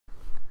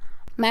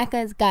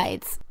Macca's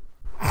Guides.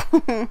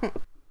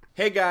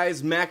 Hey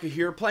guys, Macca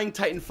here, playing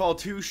Titanfall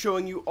 2,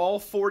 showing you all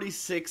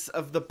 46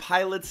 of the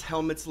pilot's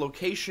helmets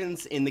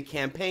locations in the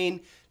campaign.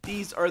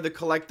 These are the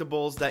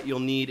collectibles that you'll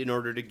need in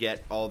order to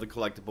get all the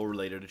collectible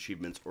related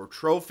achievements or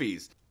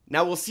trophies.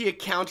 Now we'll see a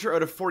counter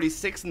out of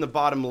 46 in the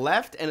bottom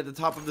left, and at the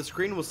top of the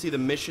screen we'll see the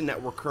mission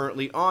that we're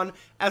currently on,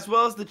 as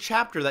well as the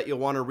chapter that you'll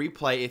want to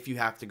replay if you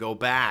have to go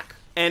back.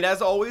 And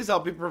as always, I'll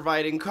be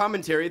providing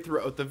commentary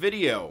throughout the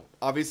video.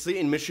 Obviously,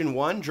 in Mission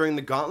 1, during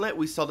the gauntlet,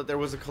 we saw that there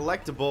was a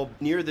collectible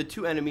near the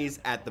two enemies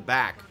at the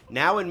back.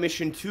 Now in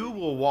Mission 2,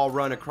 we'll wall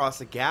run across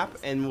a gap,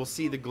 and we'll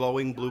see the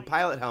glowing blue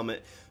pilot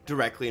helmet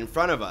directly in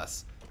front of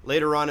us.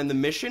 Later on in the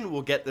mission,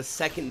 we'll get the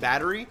second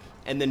battery,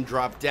 and then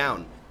drop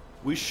down.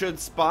 We should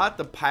spot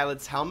the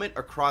pilot's helmet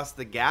across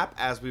the gap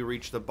as we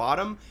reach the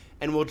bottom,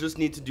 and we'll just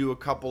need to do a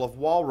couple of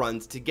wall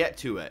runs to get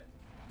to it.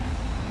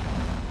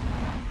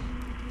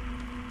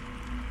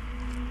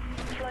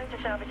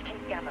 To salvage King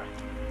Gamma.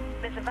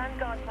 There's a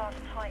Vanguard class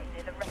Titan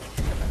in the wreckage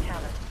of the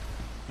Talon.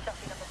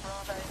 Chassis number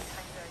Bravo,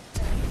 Tango.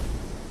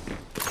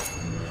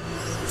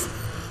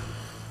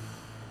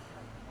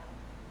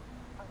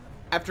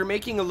 After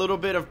making a little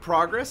bit of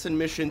progress in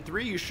Mission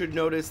 3, you should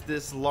notice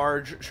this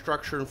large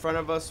structure in front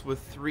of us with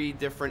 3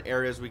 different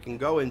areas we can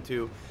go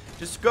into.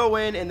 Just go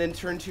in and then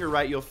turn to your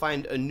right, you'll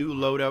find a new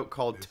loadout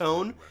called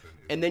Tone.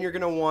 And then you're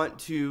going to want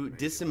to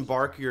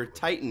disembark your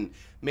Titan.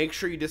 Make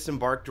sure you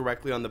disembark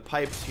directly on the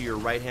pipes to your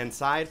right hand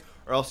side,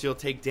 or else you'll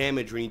take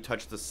damage when you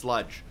touch the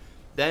sludge.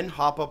 Then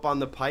hop up on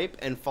the pipe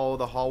and follow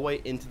the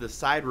hallway into the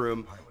side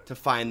room to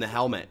find the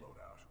helmet.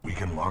 We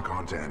can lock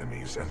onto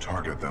enemies and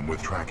target them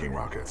with tracking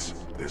rockets.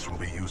 This will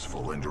be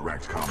useful in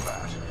direct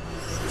combat.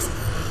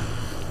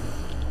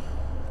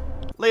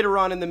 Later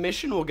on in the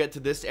mission, we'll get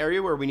to this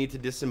area where we need to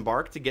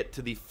disembark to get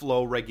to the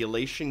flow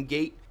regulation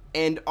gate.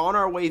 And on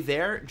our way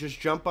there, just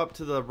jump up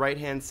to the right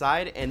hand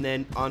side and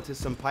then onto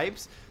some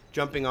pipes,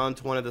 jumping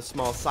onto one of the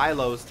small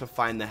silos to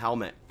find the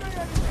helmet.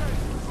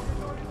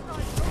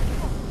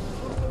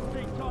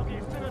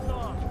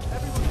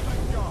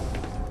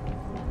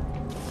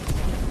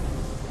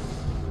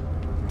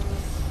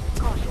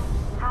 Caution.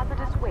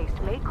 Hazardous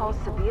waste may cause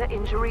severe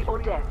injury or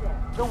death.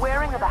 The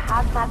wearing of a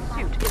hazmat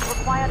suit is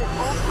required at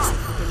all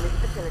times within this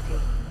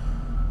facility.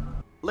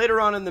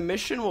 Later on in the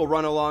mission, we'll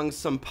run along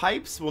some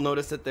pipes. We'll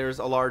notice that there's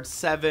a large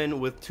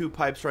 7 with 2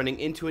 pipes running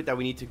into it that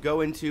we need to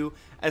go into,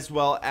 as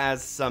well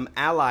as some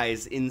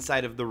allies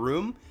inside of the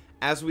room.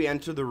 As we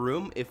enter the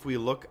room, if we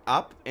look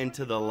up and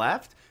to the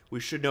left, we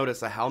should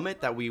notice a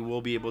helmet that we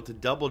will be able to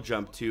double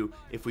jump to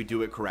if we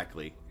do it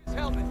correctly.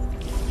 Helmet.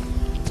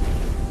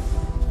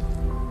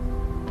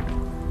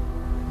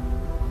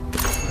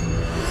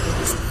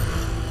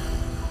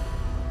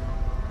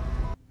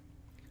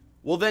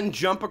 We'll then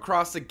jump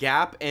across a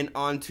gap and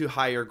onto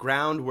higher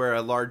ground where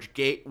a large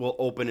gate will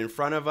open in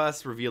front of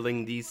us,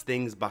 revealing these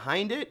things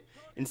behind it.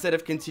 Instead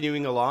of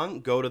continuing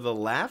along, go to the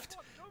left,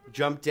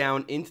 jump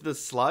down into the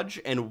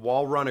sludge, and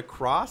wall run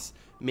across,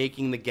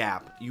 making the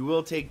gap. You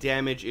will take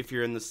damage if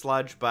you're in the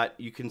sludge, but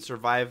you can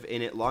survive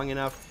in it long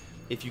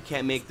enough. If you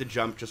can't make the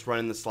jump, just run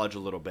in the sludge a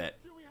little bit.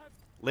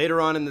 Later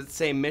on in the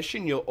same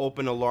mission, you'll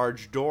open a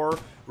large door,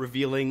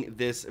 revealing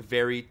this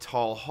very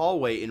tall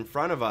hallway in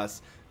front of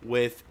us,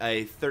 with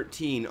a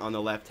 13 on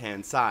the left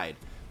hand side.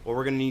 What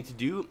we're going to need to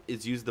do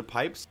is use the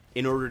pipes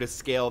in order to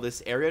scale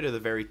this area to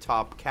the very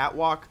top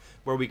catwalk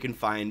where we can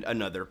find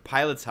another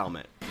pilot's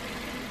helmet.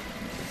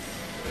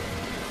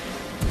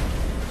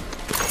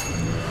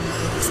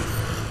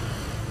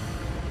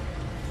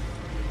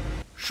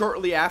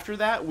 Shortly after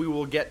that, we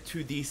will get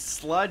to the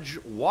sludge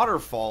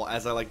waterfall,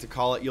 as I like to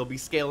call it. You'll be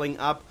scaling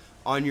up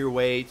on your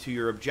way to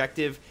your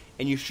objective,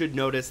 and you should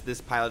notice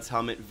this pilot's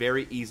helmet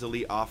very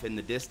easily off in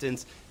the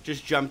distance.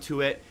 Just jump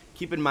to it.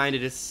 Keep in mind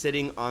it is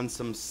sitting on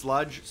some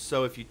sludge,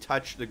 so if you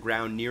touch the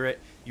ground near it,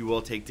 you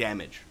will take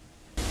damage.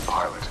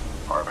 Pilot,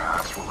 our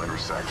paths will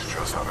intersect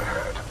just up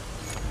ahead.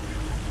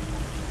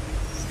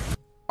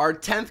 Our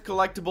 10th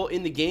collectible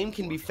in the game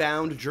can be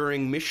found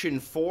during Mission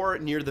 4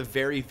 near the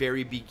very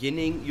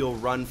beginning. You'll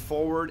run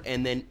forward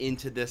and then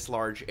into this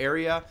large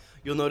area.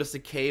 You'll notice a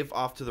cave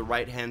off to the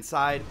right hand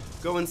side.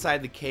 Go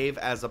inside the cave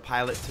as a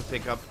pilot to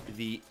pick up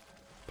the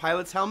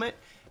pilot's helmet,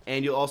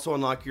 and you'll also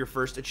unlock your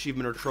first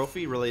achievement or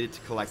trophy related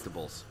to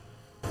collectibles.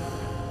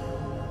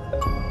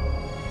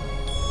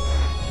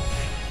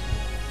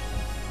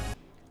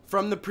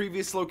 From the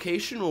previous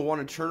location, we'll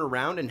want to turn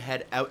around and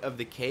head out of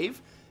the cave.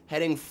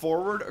 Heading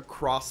forward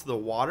across the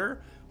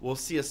water, we'll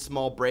see a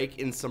small break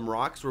in some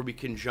rocks where we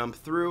can jump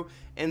through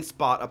and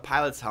spot a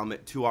pilot's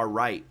helmet to our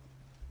right.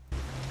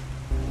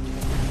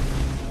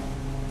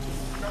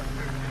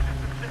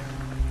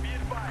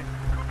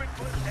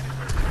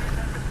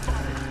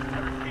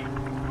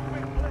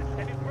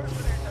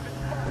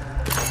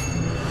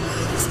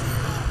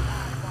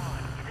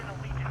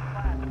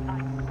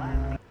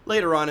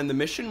 Later on in the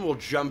mission, we'll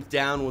jump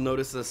down, we'll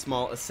notice a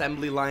small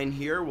assembly line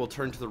here, we'll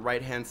turn to the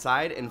right hand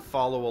side and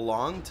follow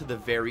along to the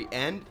very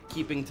end,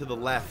 keeping to the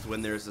left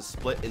when there's a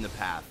split in the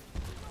path.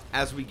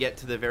 As we get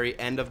to the very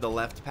end of the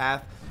left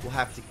path, we'll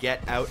have to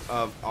get out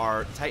of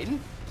our Titan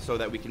so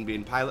that we can be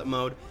in pilot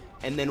mode,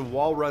 and then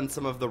wall run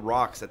some of the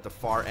rocks at the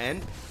far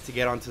end to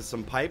get onto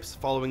some pipes,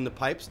 following the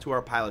pipes to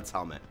our pilot's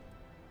helmet.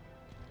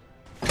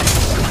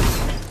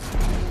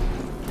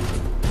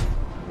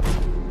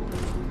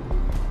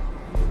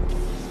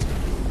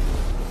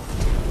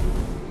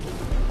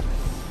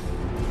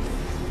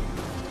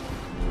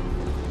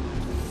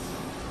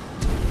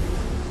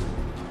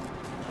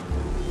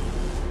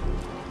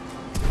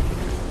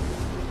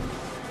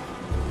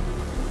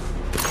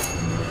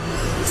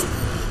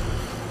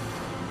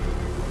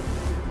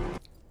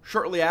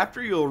 Shortly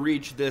after, you'll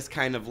reach this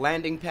kind of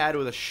landing pad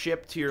with a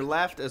ship to your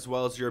left as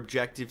well as your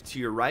objective to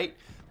your right.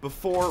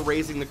 Before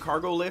raising the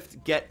cargo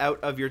lift, get out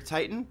of your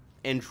Titan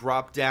and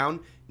drop down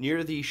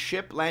near the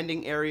ship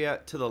landing area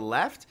to the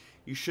left.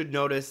 You should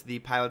notice the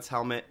pilot's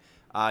helmet.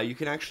 You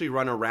can actually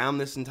run around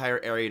this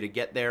entire area to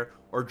get there,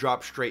 or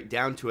drop straight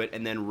down to it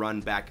and then run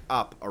back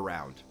up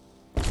around.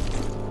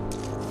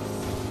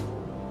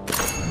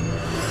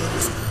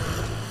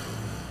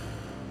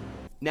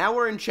 Now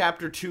we're in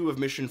Chapter 2 of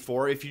Mission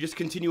 4. If you just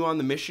continue on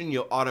the mission,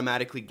 you'll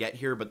automatically get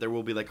here, but there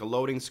will be like a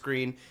loading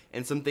screen,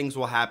 and some things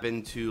will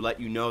happen to let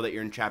you know that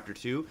you're in Chapter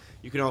 2.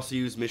 You can also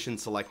use Mission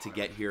Select to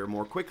get here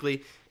more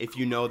quickly if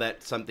you know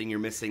that something you're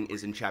missing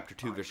is in Chapter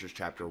 2 versus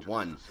Chapter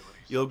 1.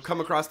 You'll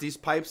come across these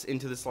pipes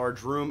into this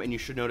large room, and you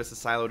should notice a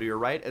silo to your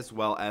right, as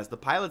well as the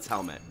pilot's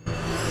helmet.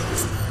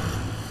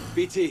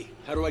 BT,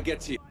 how do I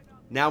get to you?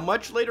 Now,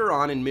 much later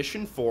on in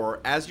Mission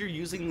 4, as you're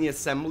using the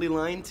assembly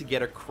line to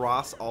get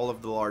across all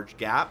of the large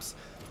gaps,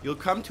 you'll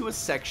come to a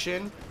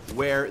section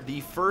where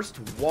the first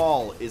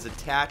wall is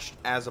attached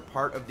as a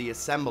part of the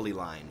assembly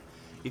line.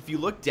 If you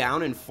look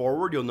down and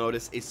forward, you'll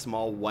notice a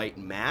small white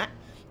mat,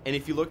 and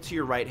if you look to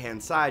your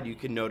right-hand side, you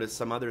can notice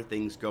some other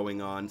things going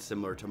on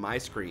similar to my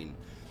screen.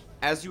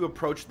 As you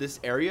approach this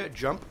area,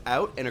 jump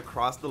out and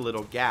across the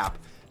little gap,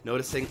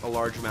 noticing a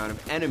large amount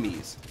of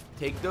enemies.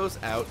 Take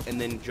those out and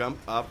then jump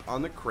up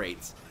on the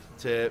crates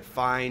to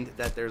find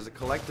that there's a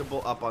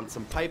collectible up on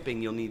some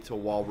piping you'll need to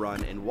wall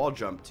run and wall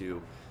jump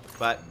to,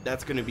 but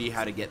that's going to be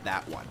how to get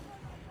that one.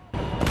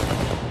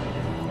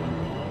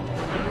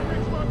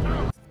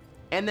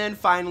 And then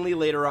finally,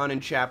 later on in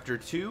Chapter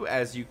 2,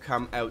 as you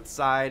come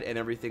outside and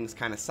everything's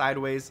kind of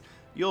sideways,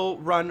 you'll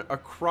run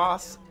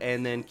across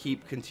and then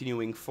keep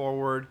continuing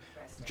forward,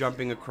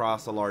 jumping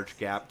across a large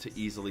gap to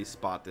easily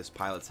spot this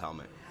pilot's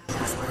helmet.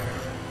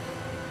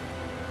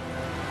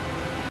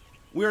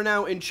 We are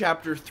now in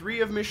Chapter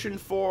 3 of Mission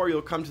 4.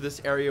 You'll come to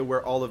this area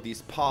where all of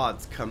these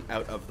pods come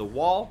out of the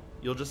wall.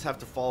 You'll just have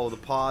to follow the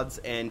pods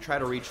and try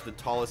to reach the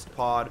tallest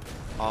pod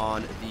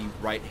on the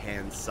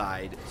right-hand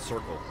side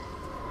circle.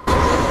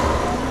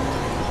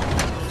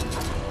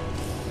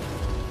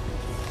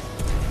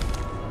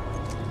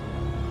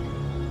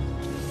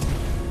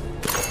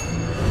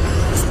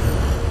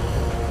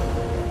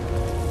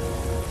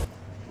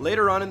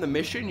 Later on in the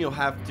mission, you'll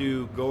have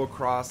to go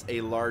across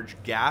a large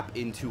gap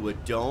into a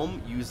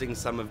dome using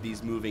some of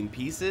these moving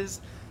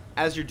pieces.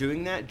 As you're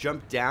doing that,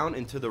 jump down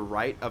and to the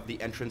right of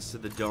the entrance to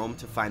the dome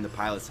to find the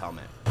pilot's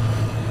helmet.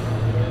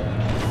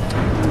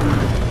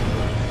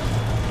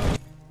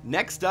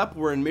 Next up,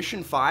 we're in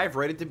Mission 5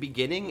 right at the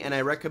beginning, and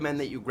I recommend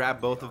that you grab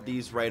both of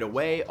these right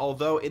away,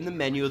 although in the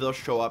menu they'll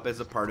show up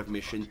as a part of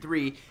Mission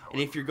 3, and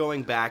if you're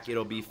going back,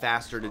 it'll be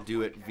faster to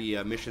do it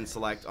via Mission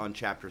Select on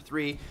Chapter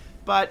 3.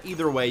 But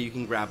either way, you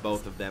can grab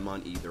both of them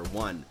on either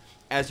one.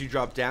 As you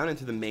drop down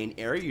into the main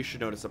area, you should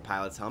notice a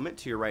pilot's helmet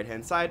to your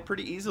right-hand side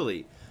pretty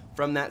easily.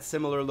 From that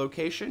similar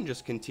location,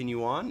 just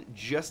continue on.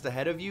 Just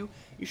ahead of you,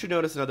 you should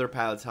notice another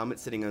pilot's helmet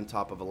sitting on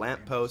top of a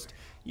lamppost.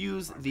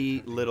 Use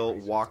the little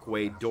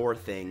walkway door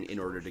thing in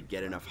order to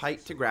get enough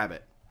height to grab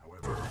it.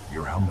 However,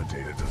 your helmet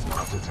data does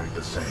not detect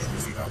the same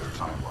in the other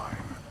timeline.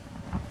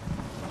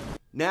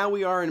 Now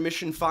we are in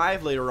Mission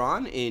 5 later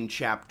on in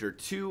Chapter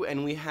 2,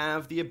 and we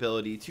have the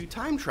ability to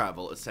time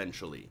travel,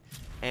 essentially.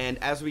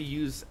 And as we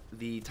use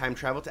the time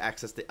travel to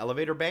access the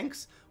elevator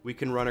banks, we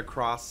can run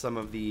across some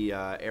of the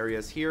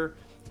areas here,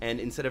 and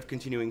instead of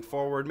continuing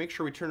forward, make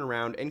sure we turn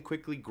around and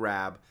quickly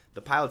grab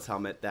the pilot's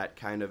helmet that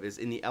kind of is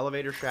in the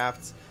elevator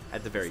shafts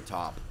at the very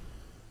top.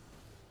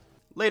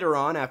 Later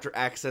on, after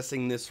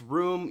accessing this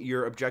room,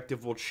 your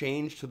objective will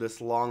change to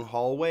this long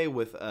hallway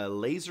with a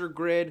laser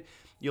grid.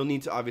 You'll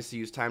need to obviously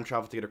use time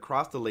travel to get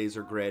across the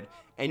laser grid,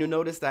 and you'll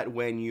notice that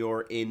when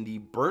you're in the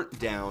burnt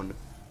down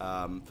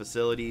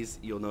facilities,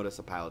 you'll notice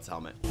a pilot's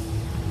helmet.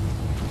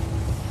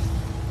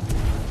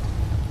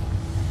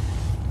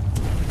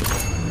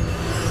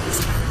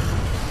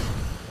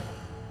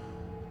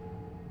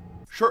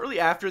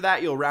 Shortly after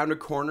that, you'll round a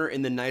corner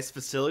in the nice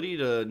facility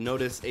to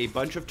notice a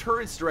bunch of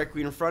turrets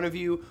directly in front of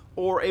you,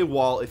 or a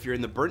wall if you're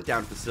in the burnt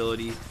down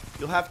facility.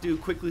 You'll have to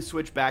quickly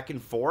switch back and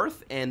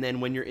forth, and then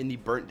when you're in the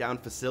burnt down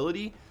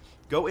facility,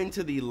 go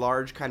into the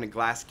large kind of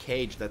glass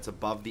cage that's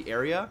above the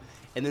area,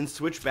 and then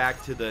switch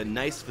back to the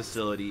nice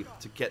facility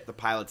to get the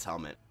pilot's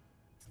helmet.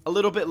 A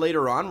little bit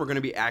later on, we're going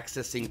to be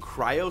accessing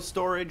cryo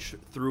storage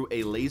through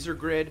a laser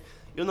grid.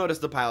 you'll notice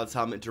the pilot's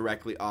helmet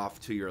directly off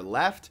to your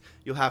left.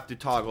 You'll have to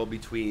toggle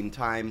between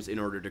times in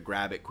order to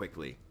grab it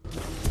quickly.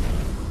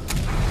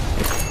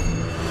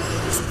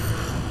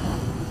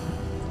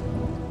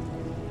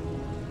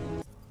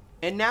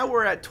 And now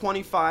we're at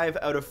 25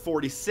 out of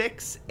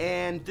 46,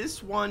 and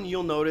this one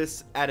you'll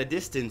notice at a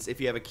distance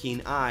if you have a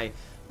keen eye,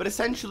 but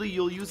essentially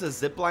you'll use a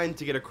zipline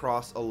to get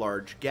across a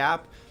large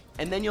gap,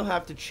 and then you'll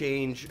have to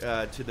change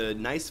to the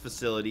nice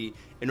facility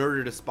in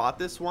order to spot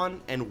this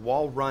one and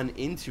wall run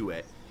into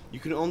it. You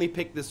can only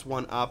pick this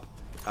one up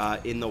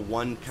in the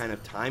one kind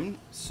of time,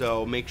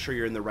 so make sure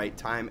you're in the right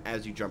time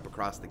as you jump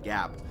across the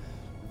gap.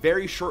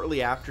 Very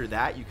shortly after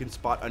that, you can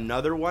spot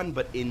another one,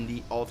 but in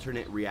the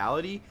alternate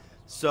reality.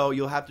 So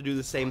you'll have to do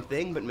the same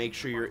thing, but make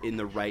sure you're in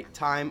the right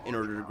time in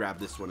order to grab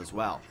this one as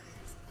well.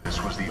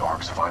 This was the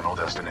Ark's final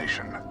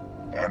destination.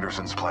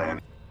 Anderson's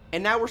plan.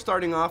 And now we're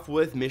starting off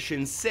with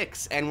Mission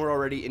 6, and we're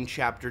already in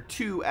Chapter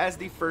 2, as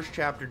the first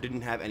chapter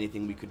didn't have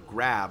anything we could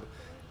grab.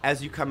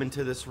 As you come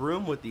into this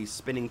room with these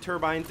spinning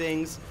turbine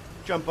things,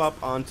 jump up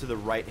onto the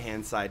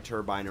right-hand side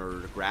turbine in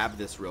order to grab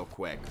this real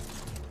quick.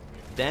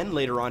 Then,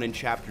 later on in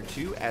Chapter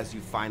 2, as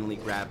you finally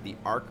grab the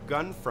arc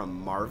gun from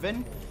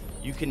Marvin,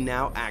 you can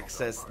now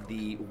access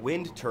the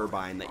wind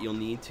turbine that you'll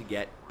need to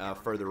get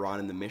further on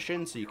in the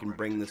mission, so you can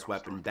bring this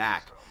weapon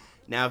back.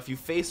 Now, if you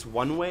face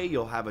one way,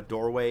 you'll have a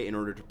doorway in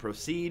order to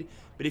proceed,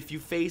 but if you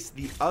face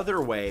the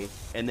other way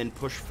and then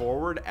push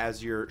forward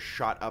as you're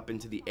shot up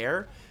into the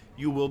air,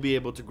 you will be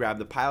able to grab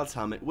the pilot's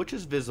helmet, which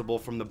is visible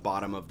from the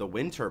bottom of the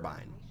wind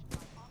turbine.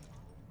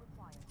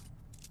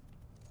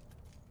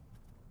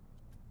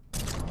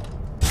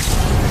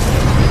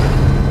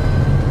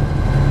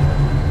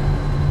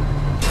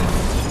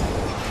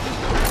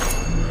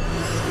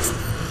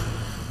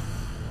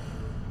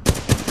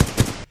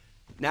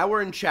 Now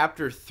we're in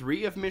Chapter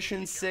 3 of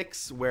Mission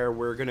 6, where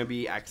we're going to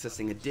be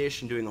accessing a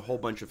dish and doing a whole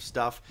bunch of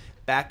stuff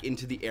back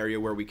into the area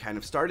where we kind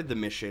of started the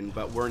mission,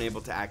 but weren't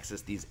able to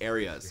access these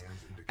areas.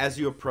 As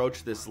you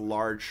approach this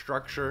large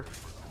structure,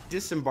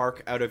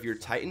 disembark out of your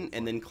Titan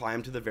and then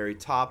climb to the very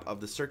top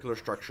of the circular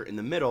structure in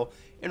the middle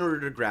in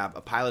order to grab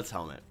a pilot's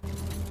helmet.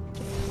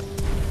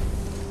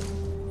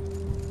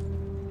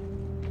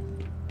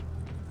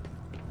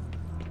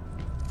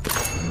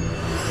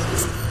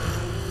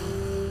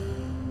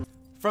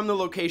 From the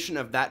location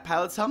of that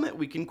pilot's helmet,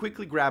 we can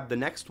quickly grab the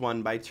next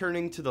one by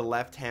turning to the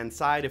left-hand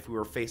side if we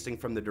were facing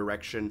from the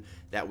direction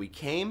that we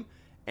came.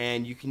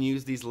 And you can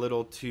use these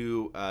little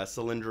two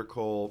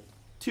cylindrical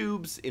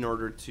tubes in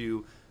order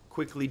to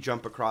quickly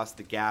jump across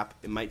the gap.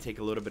 It might take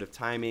a little bit of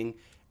timing,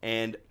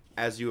 and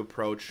as you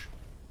approach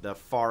the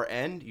far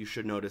end, you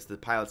should notice the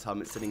pilot's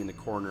helmet sitting in the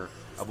corner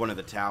of one of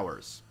the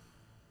towers.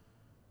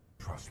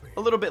 Trust me.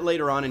 A little bit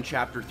later on in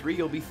Chapter 3,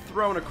 you'll be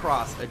thrown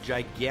across a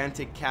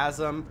gigantic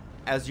chasm.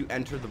 As you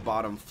enter the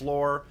bottom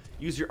floor,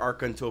 use your arc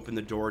gun to open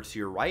the door to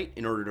your right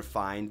in order to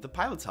find the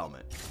pilot's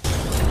helmet.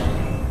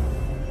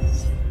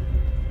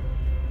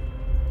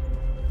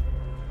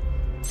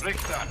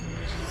 Richter,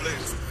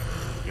 please.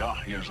 Ja,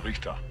 hier ist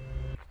Richter.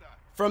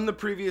 From the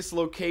previous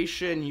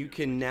location, you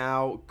can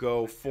now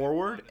go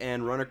forward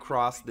and run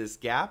across this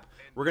gap.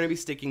 We're going to be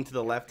sticking to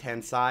the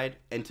left-hand side,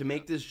 and to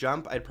make this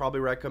jump, I'd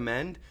probably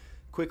recommend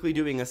quickly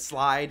doing a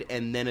slide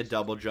and then a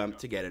double jump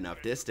to get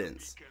enough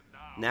distance.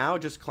 Now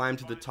just climb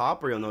to the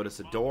top where you'll notice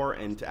a door,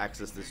 and to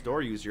access this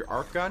door, use your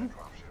arc gun.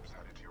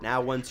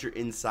 Now once you're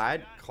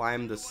inside,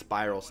 climb the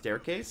spiral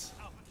staircase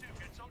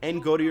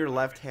and go to your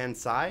left-hand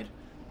side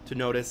to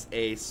notice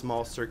a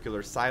small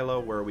circular silo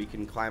where we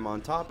can climb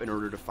on top in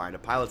order to find a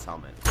pilot's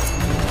helmet.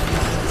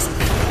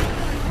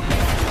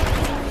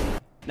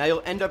 Now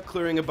you'll end up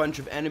clearing a bunch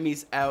of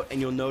enemies out,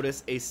 and you'll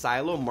notice a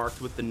silo marked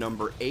with the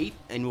number 8,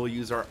 and we'll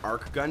use our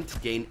arc gun to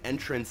gain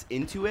entrance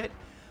into it.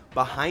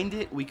 Behind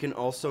it, we can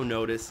also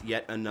notice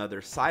yet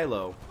another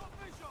silo.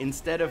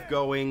 Instead of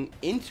going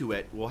into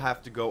it, we'll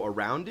have to go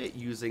around it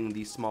using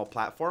these small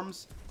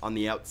platforms on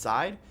the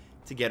outside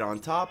to get on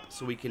top,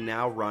 so we can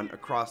now run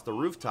across the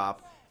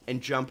rooftop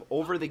and jump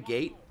over the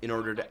gate in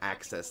order to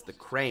access the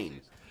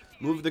crane.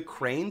 Move the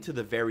crane to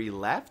the very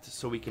left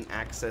so we can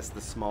access the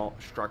small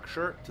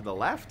structure to the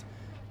left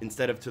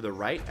instead of to the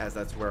right, as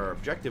that's where our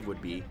objective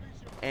would be,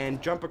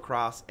 and jump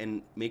across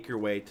and make your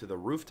way to the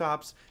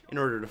rooftops in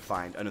order to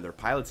find another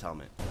pilot's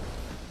helmet.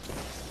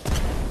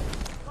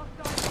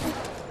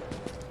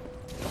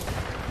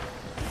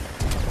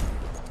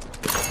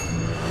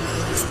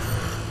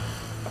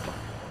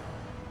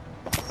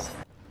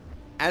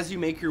 As you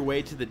make your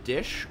way to the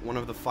dish, one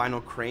of the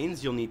final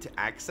cranes you'll need to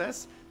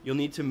access, you'll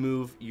need to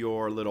move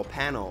your little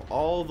panel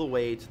all the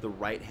way to the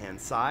right-hand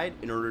side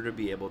in order to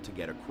be able to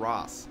get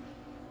across.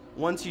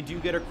 Once you do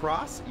get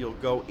across, you'll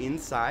go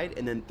inside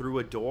and then through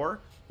a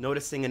door,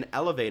 noticing an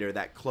elevator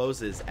that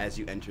closes as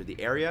you enter the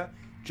area.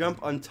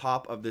 Jump on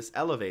top of this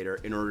elevator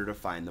in order to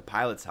find the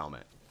pilot's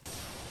helmet.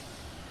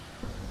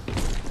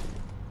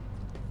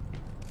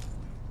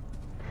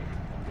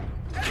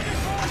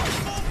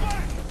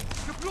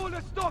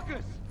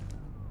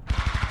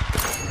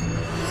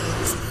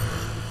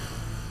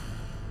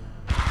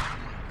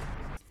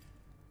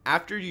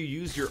 After you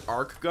use your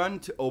arc gun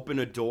to open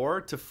a door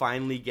to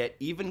finally get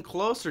even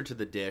closer to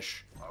the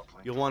dish,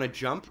 you'll want to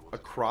jump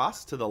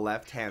across to the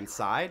left-hand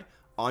side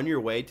on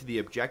your way to the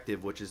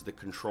objective, which is the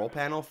control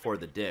panel for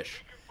the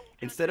dish.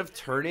 Instead of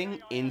turning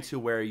into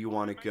where you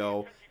want to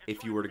go,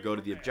 if you were to go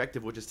to the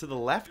objective, which is to the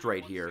left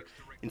right here,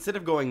 instead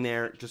of going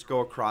there, just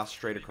go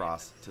straight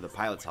across to the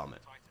pilot's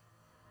helmet.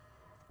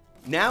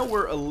 Now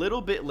we're a little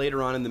bit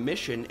later on in the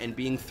mission and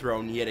being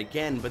thrown yet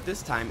again, but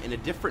this time in a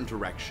different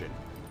direction.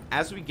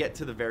 As we get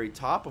to the very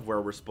top of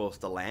where we're supposed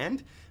to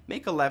land,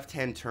 make a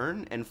left-hand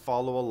turn and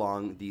follow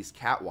along these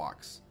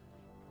catwalks.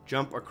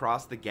 Jump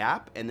across the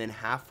gap, and then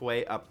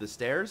halfway up the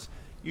stairs,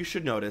 you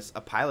should notice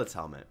a pilot's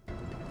helmet.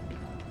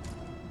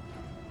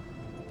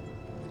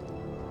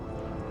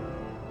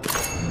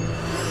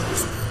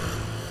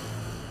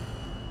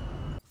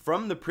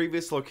 From the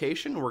previous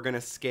location, we're going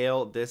to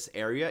scale this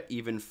area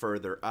even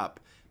further up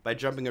by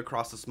jumping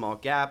across a small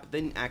gap,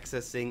 then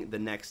accessing the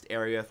next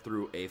area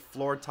through a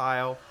floor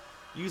tile,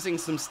 using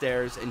some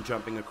stairs and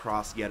jumping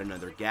across yet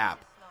another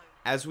gap.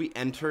 As we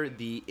enter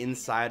the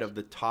inside of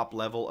the top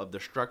level of the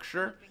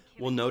structure,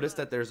 we'll notice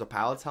that there's a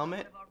pilot's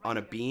helmet on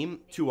a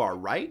beam to our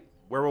right,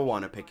 where we'll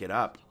want to pick it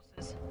up.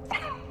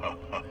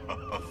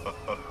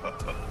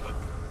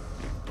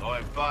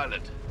 Hi,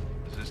 pilot.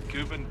 This is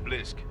Cuban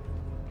Blisk.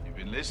 You've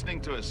been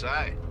listening to us,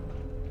 eh?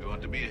 You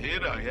want to be a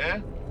hero,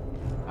 yeah?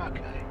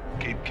 Okay,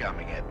 keep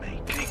coming at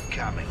me. Keep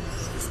coming.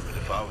 But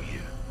if I were you,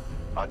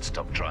 I'd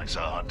stop trying so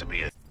hard to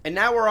be a... And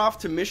now we're off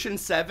to mission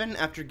 7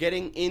 after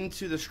getting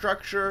into the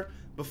structure.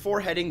 Before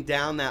heading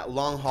down that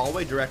long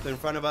hallway directly in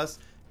front of us,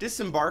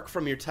 disembark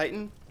from your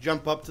Titan,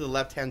 jump up to the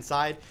left-hand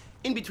side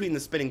in between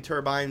the spinning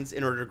turbines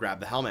in order to grab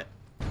the helmet.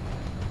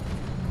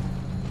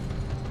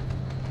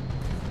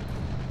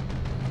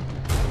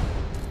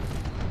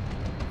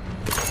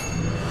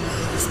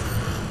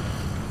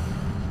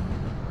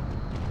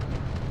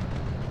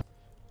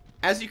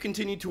 As you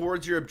continue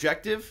towards your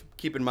objective,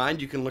 keep in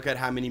mind you can look at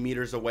how many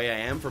meters away I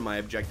am from my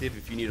objective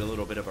if you need a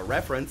little bit of a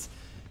reference.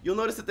 You'll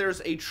notice that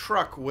there's a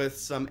truck with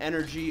some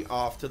energy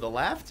off to the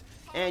left,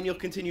 and you'll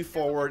continue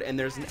forward and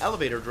there's an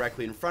elevator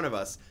directly in front of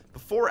us.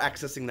 Before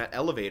accessing that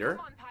elevator,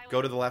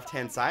 go to the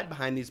left-hand side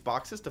behind these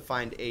boxes to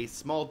find a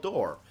small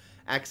door.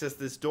 Access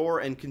this door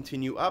and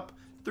continue up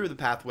through the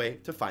pathway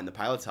to find the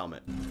pilot's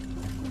helmet.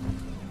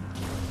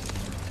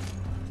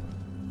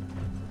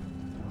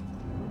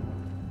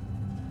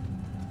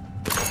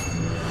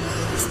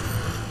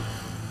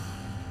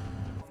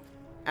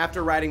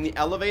 After riding the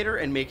elevator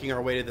and making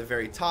our way to the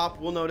very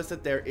top, we'll notice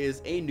that there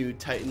is a new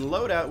Titan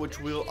loadout, which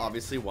we'll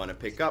obviously want to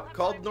pick up,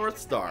 called North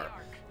Star.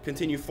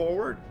 Continue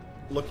forward,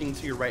 looking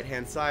to your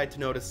right-hand side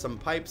to notice some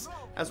pipes,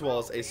 as well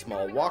as a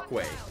small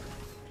walkway.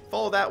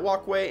 Follow that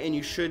walkway and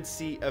you should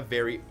see a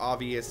very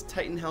obvious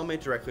Titan helmet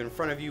directly in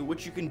front of you,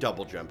 which you can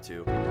double jump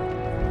to.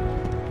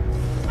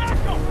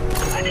 Backup!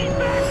 I need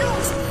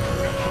backup!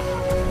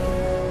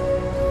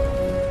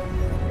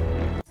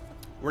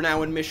 We're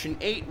now in mission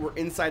 8. We're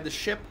inside the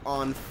ship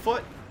on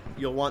foot.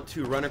 You'll want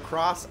to run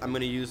across. I'm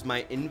going to use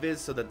my invis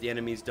so that the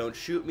enemies don't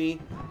shoot me.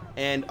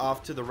 And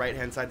off to the right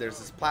hand side there's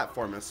this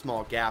platform, a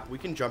small gap we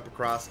can jump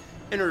across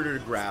in order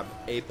to grab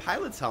a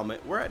pilot's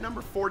helmet. We're at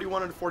number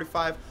 41 out of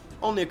 45,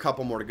 only a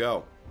couple more to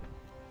go.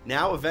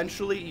 Now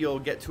eventually you'll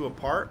get to a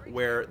part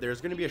where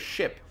there's going to be a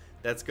ship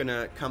that's going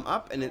to come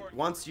up, and it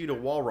wants you to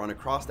wall run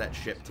across that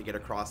ship to get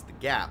across the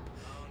gap.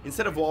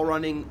 Instead of wall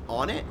running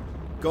on it,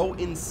 go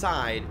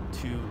inside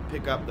to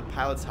pick up the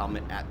pilot's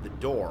helmet at the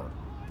door.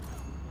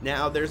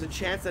 Now, there's a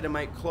chance that it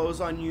might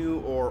close on you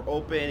or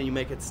open and you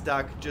might get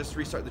stuck. Just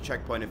restart the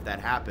checkpoint if that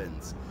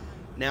happens.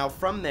 Now,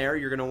 from there,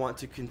 you're going to want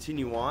to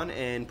continue on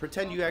and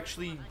pretend you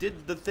actually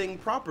did the thing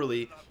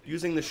properly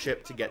using the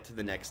ship to get to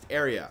the next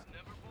area.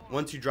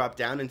 Once you drop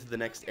down into the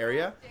next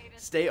area,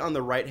 stay on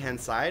the right-hand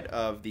side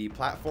of the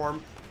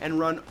platform and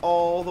run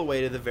all the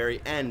way to the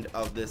very end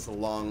of this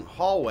long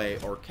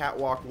hallway or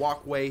catwalk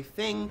walkway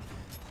thing.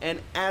 And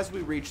as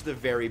we reach the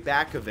very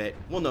back of it,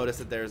 we'll notice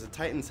that there's a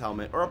Titan's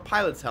helmet, or a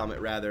pilot's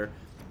helmet rather,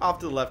 off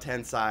to the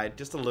left-hand side,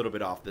 just a little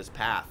bit off this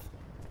path.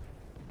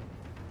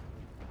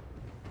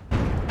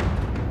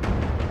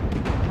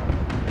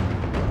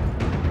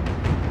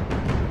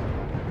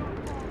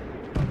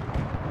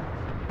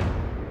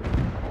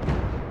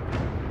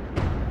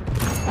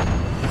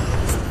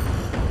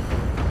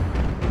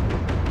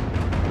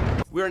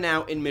 We are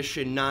now in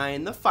mission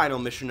 9, the final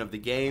mission of the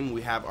game.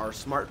 We have our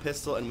smart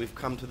pistol and we've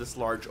come to this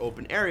large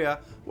open area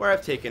where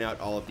I've taken out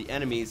all of the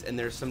enemies, and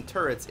there's some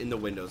turrets in the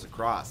windows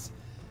across.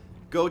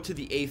 Go to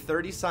the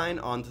A30 sign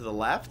on to the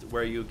left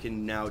where you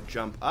can now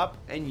jump up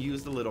and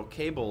use the little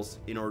cables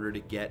in order to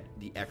get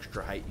the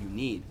extra height you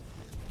need.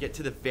 Get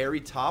to the very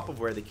top of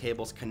where the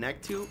cables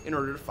connect to in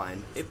order to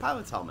find a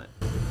pilot's helmet.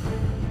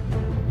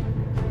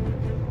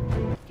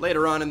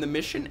 Later on in the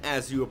mission,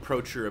 as you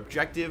approach your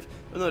objective,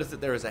 you'll notice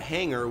that there is a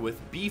hangar with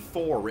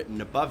B4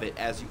 written above it.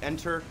 As you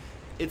enter,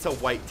 it's a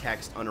white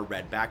text on a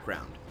red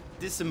background.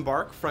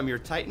 Disembark from your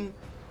Titan,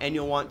 and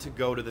you'll want to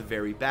go to the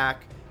very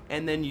back,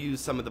 and then use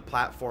some of the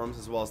platforms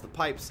as well as the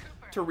pipes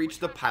to reach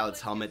the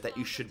pilot's helmet that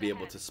you should be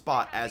able to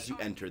spot as you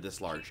enter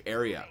this large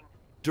area.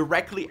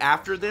 Directly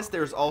after this,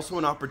 there's also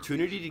an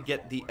opportunity to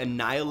get the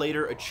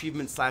Annihilator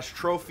achievement /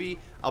 trophy.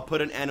 I'll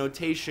put an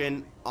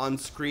annotation on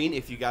screen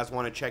if you guys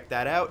want to check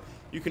that out.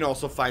 You can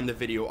also find the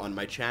video on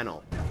my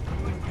channel.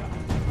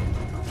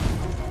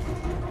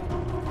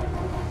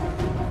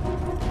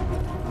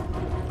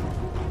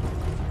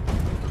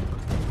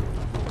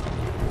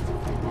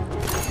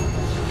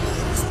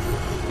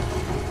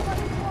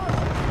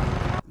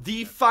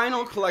 The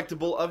final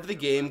collectible of the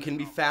game can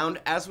be found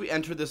as we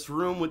enter this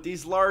room with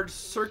these large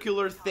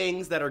circular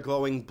things that are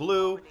glowing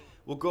blue.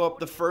 We'll go up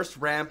the first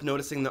ramp,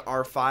 noticing the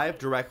R5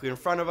 directly in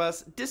front of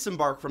us,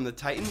 disembark from the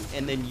Titan,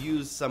 and then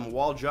use some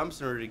wall jumps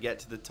in order to get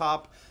to the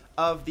top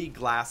of the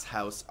glass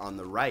house on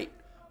the right.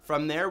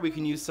 From there, we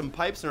can use some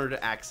pipes in order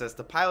to access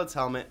the pilot's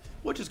helmet,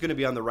 which is going to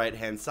be on the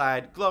right-hand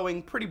side,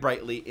 glowing pretty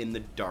brightly in the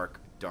dark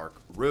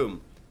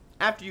room.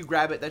 After you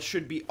grab it, that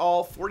should be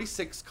all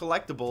 46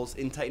 collectibles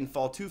in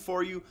Titanfall 2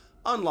 for you,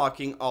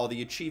 unlocking all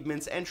the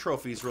achievements and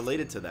trophies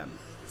related to them.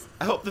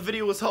 I hope the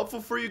video was helpful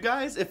for you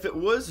guys. If it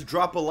was,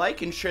 drop a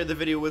like and share the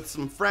video with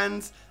some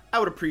friends. I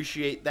would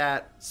appreciate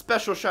that.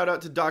 Special shout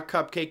out to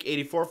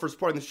DocCupcake84 for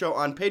supporting the show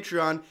on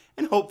Patreon,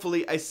 and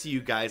hopefully I see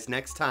you guys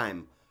next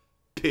time.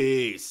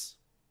 Peace.